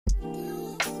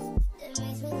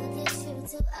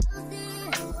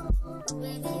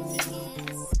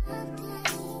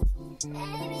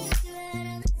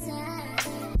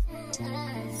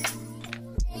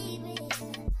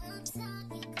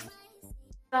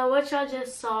So what y'all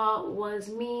just saw was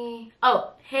me.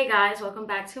 Oh, hey guys, welcome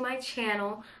back to my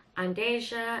channel. I'm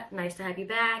Deja. Nice to have you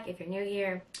back. If you're new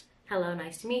here, hello,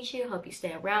 nice to meet you. Hope you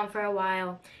stay around for a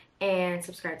while and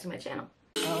subscribe to my channel.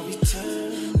 Are we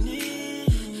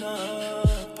turning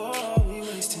up? Are we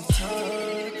wasting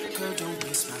time? Girl, don't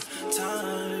waste my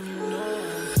time. You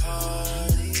know,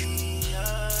 party,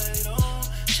 I don't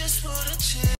just wanna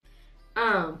chill.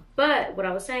 But what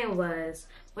I was saying was,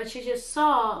 what you just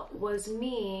saw was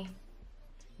me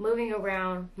moving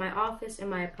around my office and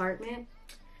my apartment.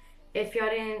 If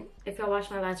y'all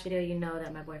watched my last video, you know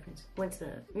that my boyfriend went to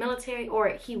the military, or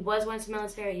he was went to the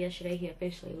military. Yesterday he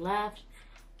officially left.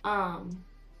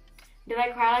 Did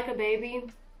I cry like a baby?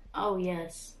 Oh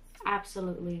yes,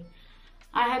 absolutely.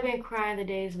 I have been crying the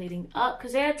days leading up,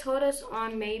 because they had told us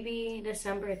on maybe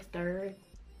December 3rd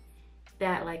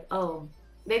that, like, oh,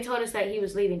 they told us that he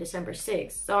was leaving December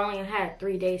 6th. So I only had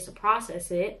 3 days to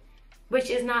process it, which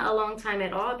is not a long time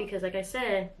at all, because like I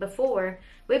said before,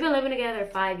 we've been living together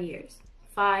 5 years.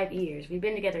 5 years. We've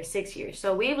been together 6 years.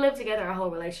 So we've lived together our whole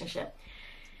relationship.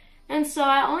 And so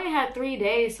I only had 3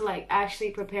 days to, like,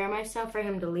 actually prepare myself for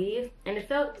him to leave. And it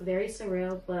felt very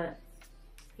surreal, but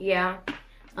yeah.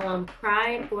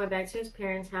 Cried going back to his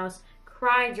parents' house.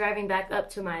 Cried driving back up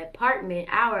to my apartment,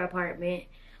 our apartment.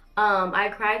 I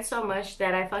cried so much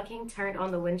that I fucking turned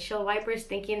on the windshield wipers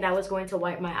thinking that was going to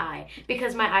wipe my eye,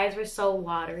 because my eyes were so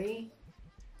watery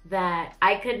that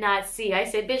I could not see. I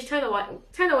said, bitch,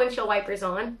 turn the windshield wipers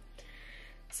on.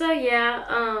 So yeah,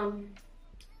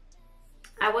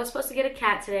 I was supposed to get a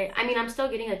cat today. I mean, I'm still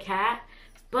getting a cat,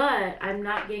 but I'm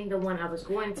not getting the one I was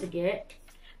going to get.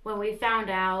 When we found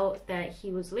out that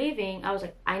he was leaving, I was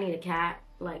like, I need a cat.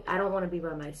 Like, I don't want to be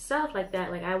by myself like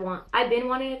that. Like, I've been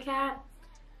wanting a cat.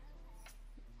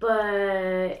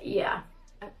 But yeah,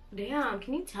 damn,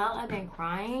 can you tell I've been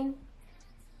crying?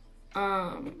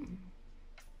 Like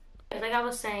I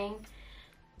was saying,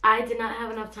 I did not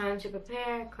have enough time to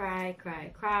prepare.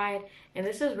 Cried. And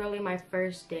this is really my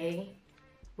first day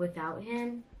without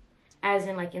him, as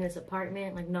in, like, in his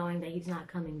apartment, like, knowing that he's not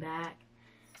coming back.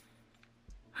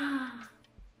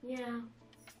 Yeah,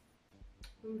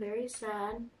 I'm very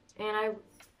sad. And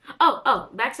oh,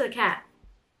 back to the cat.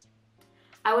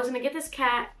 I was gonna get this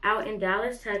cat out in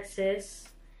Dallas, Texas,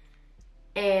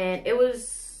 and it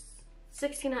was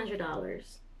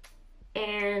 $1,600.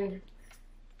 And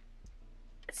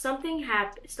something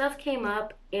happened, stuff came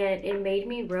up, and it made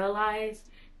me realize,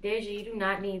 Deja, you do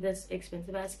not need this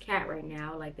expensive ass cat right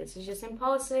now. Like, this is just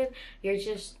impulsive. You're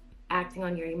just acting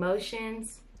on your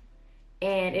emotions.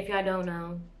 And if y'all don't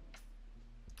know,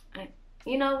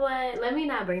 you know what? Let me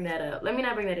not bring that up. Let me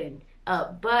not bring that in.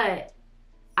 But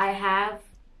I have.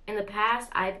 In the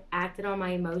past, I've acted on my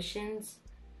emotions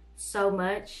so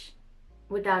much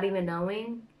without even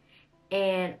knowing.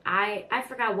 And I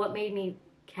forgot what made me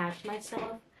catch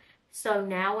myself. So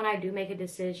now when I do make a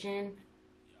decision,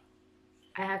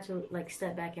 I have to, like,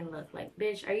 step back and look. Like,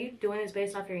 bitch, are you doing this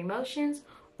based off your emotions?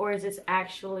 Or is this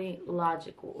actually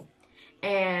logical?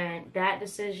 And that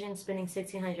decision, spending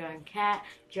 $1,600 on a cat,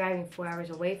 driving 4 hours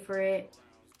away for it,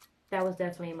 that was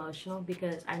definitely emotional,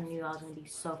 because I knew I was going to be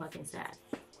so fucking sad.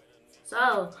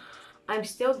 So, I'm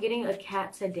still getting a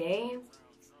cat today.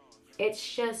 It's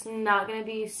just not going to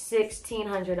be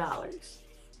 $1,600.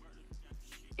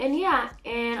 And yeah,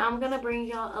 and I'm going to bring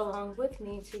y'all along with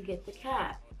me to get the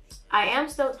cat. I am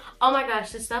still, oh my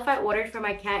gosh, the stuff I ordered for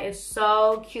my cat is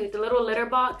so cute. The little litter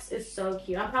box is so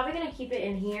cute. I'm probably going to keep it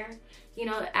in here, you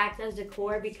know, act as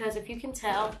decor, because if you can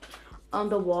tell, on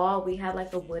the wall, we have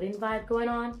like a wooden vibe going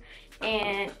on.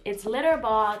 And its litter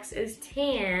box is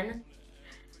tan.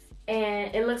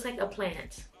 And it looks like a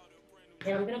plant.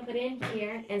 And I'm gonna put it in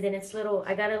here, and then it's little,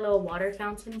 I got a little water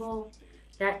fountain bowl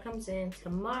that comes in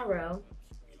tomorrow.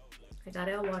 I got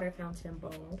a water fountain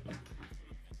bowl.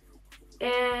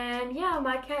 And yeah,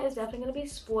 my cat is definitely gonna be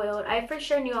spoiled. I for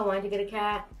sure knew I wanted to get a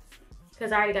cat,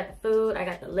 because I already got the food, I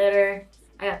got the litter,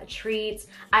 I got the treats.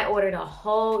 I ordered a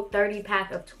whole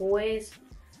 30-pack of toys.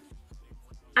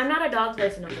 I'm not a dog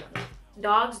person no more.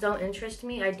 Dogs don't interest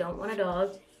me. I don't want a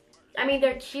dog. I mean,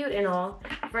 they're cute and all.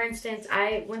 For instance,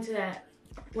 I went to that,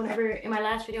 in my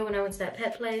last video, when I went to that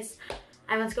pet place,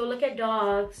 I went to go look at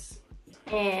dogs,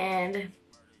 and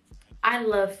I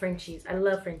love Frenchies. I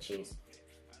love Frenchies.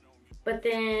 But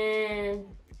then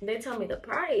they told me the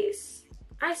price.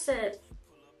 I said,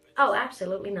 oh,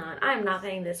 absolutely not. I'm not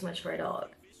paying this much for a dog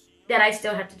that I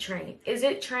still have to train. Is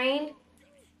it trained?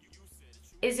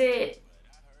 Is it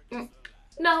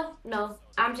No, no.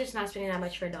 I'm just not spending that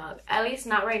much for a dog. At least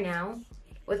not right now.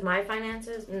 With my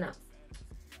finances, no.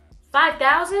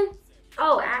 5,000?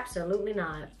 Oh, absolutely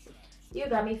not. You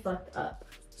got me fucked up.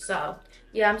 So,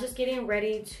 yeah, I'm just getting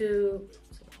ready to...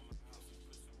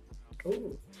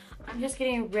 Ooh. I'm just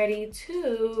getting ready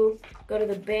to go to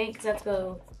the bank because I have to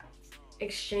go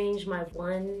exchange my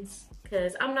ones.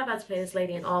 Because I'm not about to pay this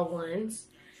lady in all ones.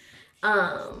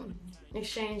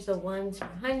 Exchange the ones for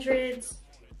hundreds.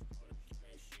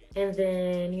 And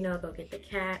then, you know, go get the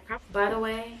cat. By the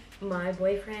way, my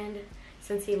boyfriend,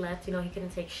 since he left, you know, he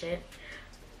couldn't take shit.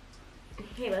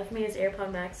 He left me his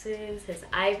AirPod Maxes, his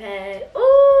iPad.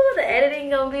 Ooh, the editing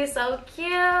gonna be so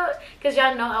cute. Because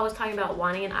y'all know I was talking about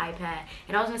wanting an iPad.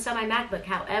 And I was gonna sell my MacBook.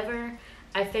 However,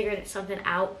 I figured something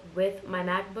out with my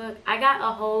MacBook. I got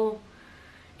a whole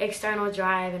external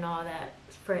drive and all that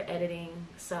for editing.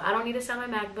 So I don't need to sell my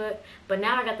MacBook. But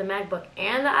now I got the MacBook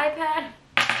and the iPad.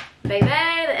 Baby,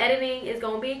 the editing is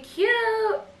gonna be cute.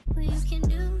 Well, you can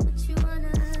do what you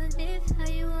wanna, live how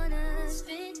you wanna,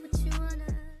 spin what you wanna.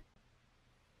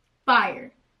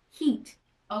 Fire. Heat.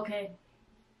 Okay.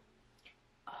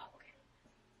 Oh, okay.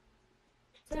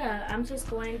 So I'm just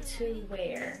going to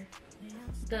wear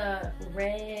the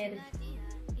red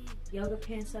yoga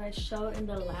pants that I showed in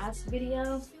the last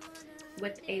video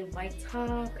with a white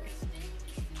top.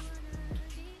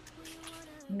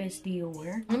 Miss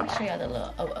Dior. Let me show y'all the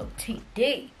little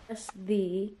OOTD. That's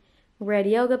the red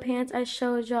yoga pants I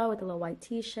showed y'all with the little white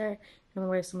t-shirt. I'm gonna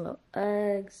wear some little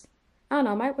Uggs. I don't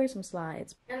know, I might wear some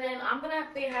slides. And then I'm gonna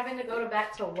be having to go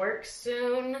back to work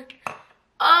soon.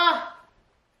 I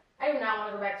do not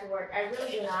want to go back to work. I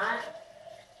really do not.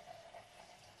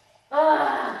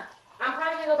 I'm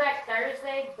probably gonna go back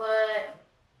Thursday, but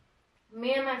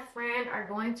me and my friend are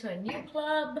going to a new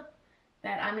club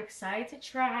that I'm excited to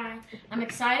try. I'm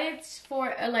excited for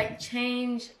a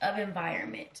change of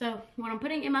environment. So what I'm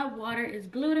putting in my water is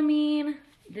glutamine.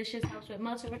 This just helps with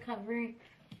muscle recovery.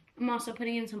 I'm also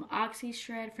putting in some Oxy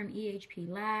Shred from EHP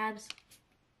Labs.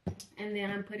 And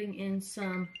then I'm putting in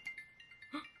some,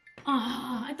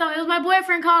 oh, I thought it was my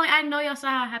boyfriend calling. I know y'all saw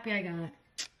how happy I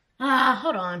got.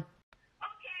 Hold on.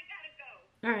 Okay, I gotta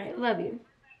go. All right, love you.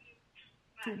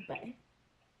 Bye.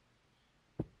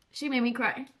 She made me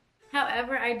cry.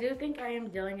 However, I do think I am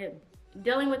dealing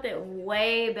with it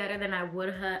way better than I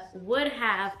would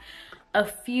have a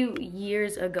few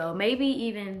years ago. Maybe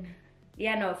even,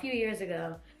 a few years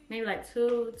ago. Maybe like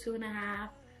 2.5.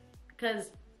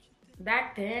 Because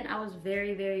back then, I was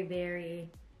very, very,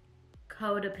 very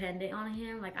codependent on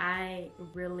him. Like, I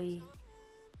really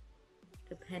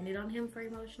depended on him for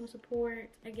emotional support,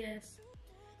 I guess.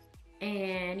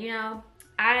 And, you know,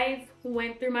 I've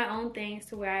went through my own things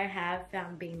to where I have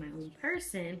found being my own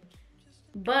person.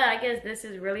 But I guess this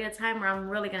is really a time where I'm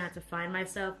really gonna have to find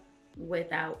myself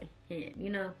without him. You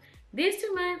know, these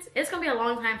 2 months, it's gonna be a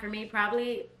long time for me,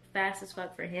 probably fast as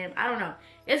fuck for him. I don't know.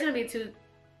 It's gonna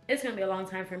be a long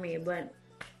time for me, but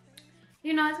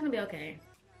you know, it's gonna be okay.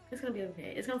 It's gonna be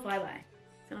okay. It's gonna fly by.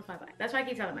 It's gonna fly by. That's why I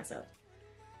keep telling myself.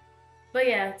 But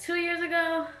yeah, 2 years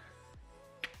ago,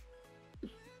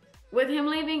 with him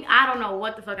leaving, I don't know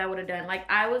what the fuck I would have done. Like,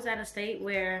 I was at a state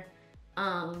where,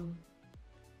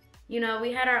 you know,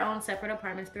 we had our own separate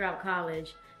apartments throughout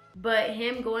college. But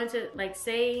him going to, like,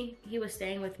 say he was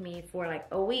staying with me for, like,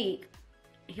 a week.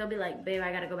 He'll be like, babe,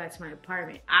 I gotta go back to my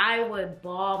apartment. I would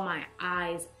bawl my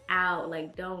eyes out.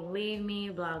 Like, don't leave me,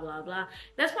 blah, blah, blah.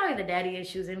 That's probably the daddy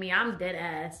issues in me. I'm dead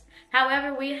ass.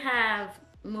 However, we have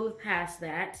moved past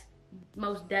that.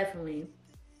 Most definitely.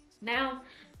 Now,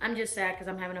 I'm just sad because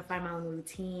I'm having to find my own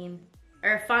routine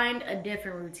or find a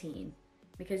different routine.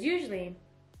 Because usually,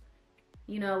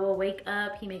 you know, we'll wake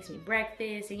up, he makes me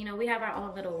breakfast, and, you know, we have our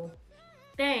own little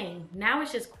thing. Now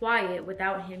it's just quiet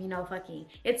without him, you know, fucking.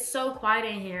 It's so quiet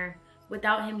in here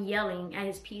without him yelling at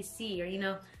his PC or, you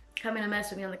know, coming to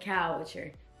mess with me on the couch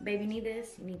or, baby, you need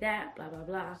this, you need that, blah, blah,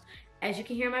 blah. As you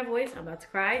can hear my voice, I'm about to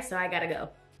cry, so I gotta go.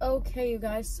 Okay, you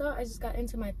guys, so I just got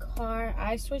into my car.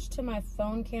 I switched to my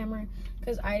phone camera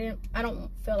because I don't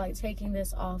feel like taking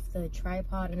this off the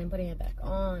tripod and then putting it back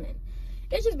on, and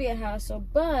it just be a hassle.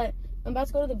 But I'm about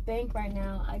to go to the bank right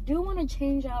now. I do want to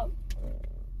change out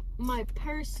my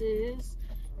purses.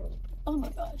 Oh my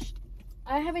gosh,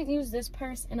 I haven't used this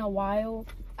purse in a while.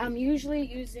 I'm usually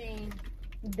using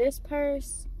this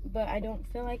purse, but I don't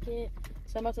feel like it,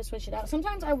 so I'm about to switch it out.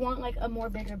 Sometimes I want like a more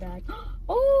bigger bag.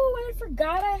 Oh, I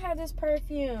forgot I had this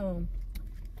perfume,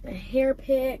 the hair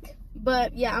pick.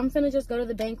 But yeah, I'm finna just go to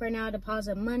the bank right now,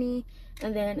 deposit money,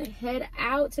 and then head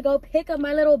out to go pick up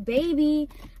my little baby.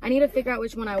 I need to figure out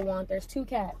which one I want. There's 2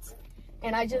 cats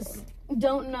and I just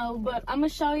don't know, but I'm gonna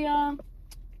show y'all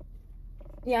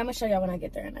Yeah, I'm gonna show y'all when I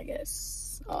get there, and I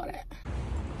guess all that.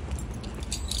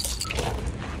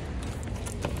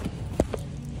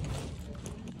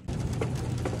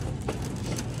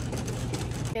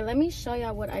 Okay, let me show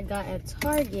y'all what I got at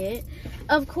Target.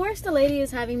 Of course, the lady is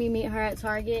having me meet her at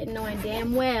Target, knowing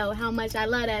damn well how much I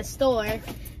love that store.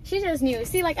 She just knew.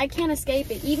 See, like, I can't escape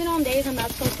it. Even on days I'm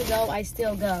not supposed to go, I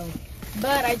still go.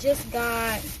 But I just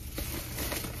got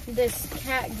this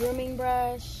cat grooming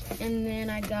brush, and then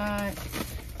I got,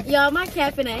 y'all, my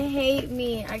cat finna hate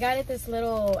me. I got it this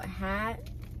little hat.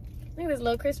 Look at this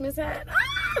little Christmas hat.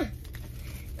 Ah!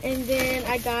 And then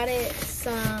I got it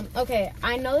some, okay,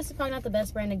 I know this is probably not the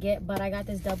best brand to get, but I got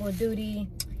this double duty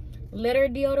litter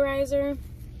deodorizer.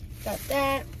 Got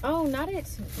that. Oh, not it.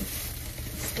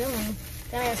 Spilling.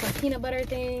 Then I got some peanut butter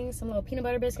things, some little peanut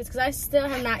butter biscuits, because I still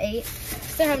have not ate.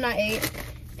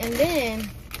 And then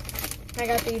I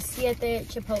got these siete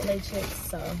chipotle chips,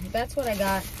 so that's what I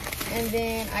got. And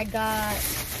then I got,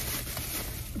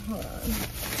 hold on,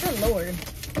 good Lord.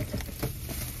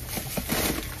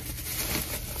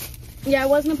 Yeah, I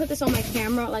was gonna put this on my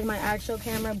camera, like my actual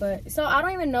camera, but so I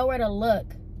don't even know where to look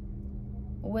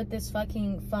with this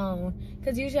fucking phone,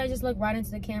 because usually I just look right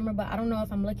into the camera, but I don't know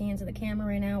if I'm looking into the camera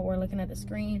right now or looking at the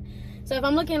screen. So if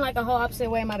I'm looking like a whole opposite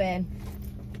way, my bad.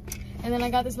 And then I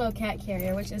got this little cat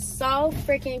carrier, which is so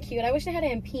freaking cute. I wish I had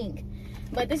it in pink,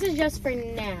 but this is just for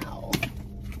now.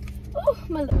 Oh,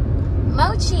 my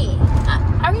Mochi.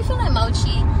 Are we feeling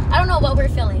Mochi? I don't know what we're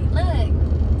feeling.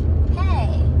 Look,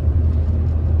 hey.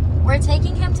 We're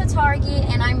taking him to Target,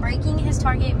 and I'm breaking his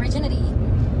Target virginity.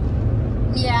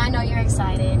 Yeah, I know you're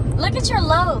excited. Look at your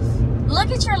loaf.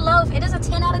 Look at your loaf. It is a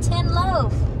 10 out of 10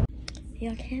 loaf.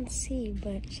 Y'all can't see,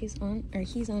 but he's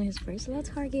on his first little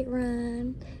Target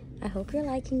run. I hope you're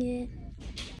liking it.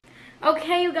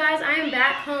 Okay, you guys, I am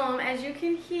back home. As you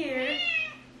can hear,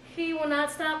 he will not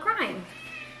stop crying.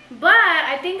 But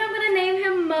I think I'm gonna name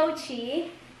him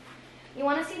Mochi. You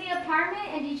want to see the apartment,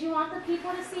 and did you want the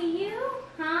people to see you?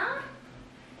 Huh?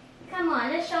 Come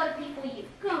on, let's show the people you.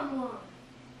 Come on.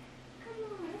 Come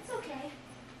on, it's okay.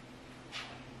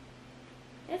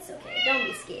 It's okay, don't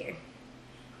be scared.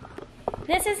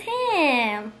 This is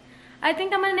him. I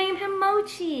think I'm going to name him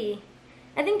Mochi.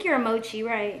 I think you're a Mochi,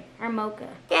 right? Or Mocha.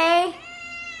 Okay.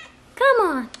 Come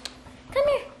on. Come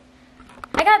here.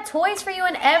 I got toys for you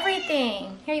and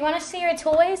everything. Here, you want to see your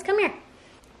toys? Come here.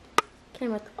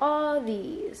 Came with all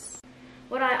these.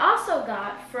 What I also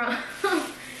got from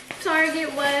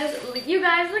Target was, you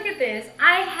guys, look at this.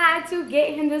 I had to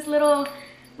get him this little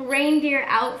reindeer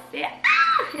outfit.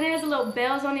 Ah! And it has little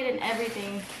bells on it and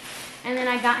everything. And then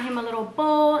I got him a little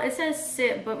bowl. It says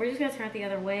sit, but we're just gonna turn it the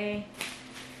other way.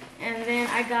 And then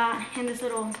I got him this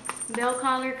little bell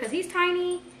collar because he's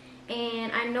tiny,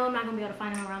 and I know I'm not gonna be able to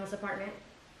find him around this apartment.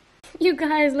 You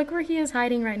guys, look where he is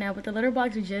hiding right now, but the litter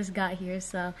box just got here,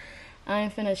 so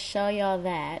I'm finna show y'all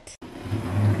that.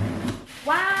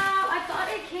 Wow, I thought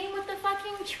it came with the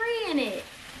fucking tree in it.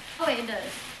 Oh wait, it does.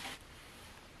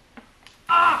 Oh,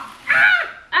 ah!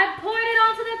 I poured it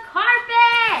onto the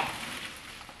carpet.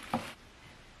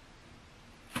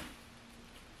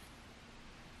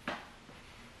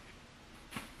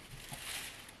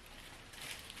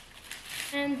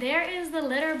 And there is the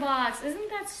litter box. Isn't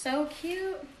that so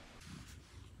cute?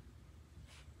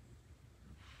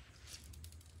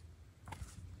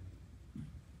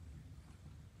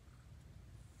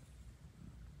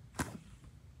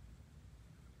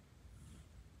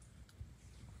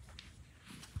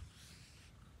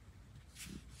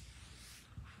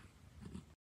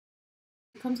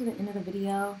 Come to the end of the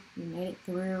video. We made it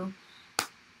through.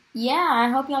 Yeah, I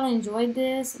hope y'all enjoyed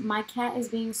this. My cat is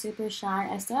being super shy.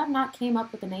 I still have not came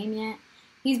up with a name yet.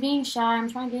 He's being shy. I'm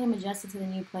trying to get him adjusted to the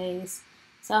new place.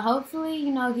 So hopefully,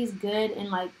 you know, he's good in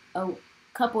like a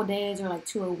couple days or like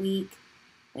 2 a week.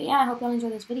 But yeah, I hope y'all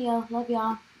enjoyed this video. Love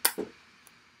y'all.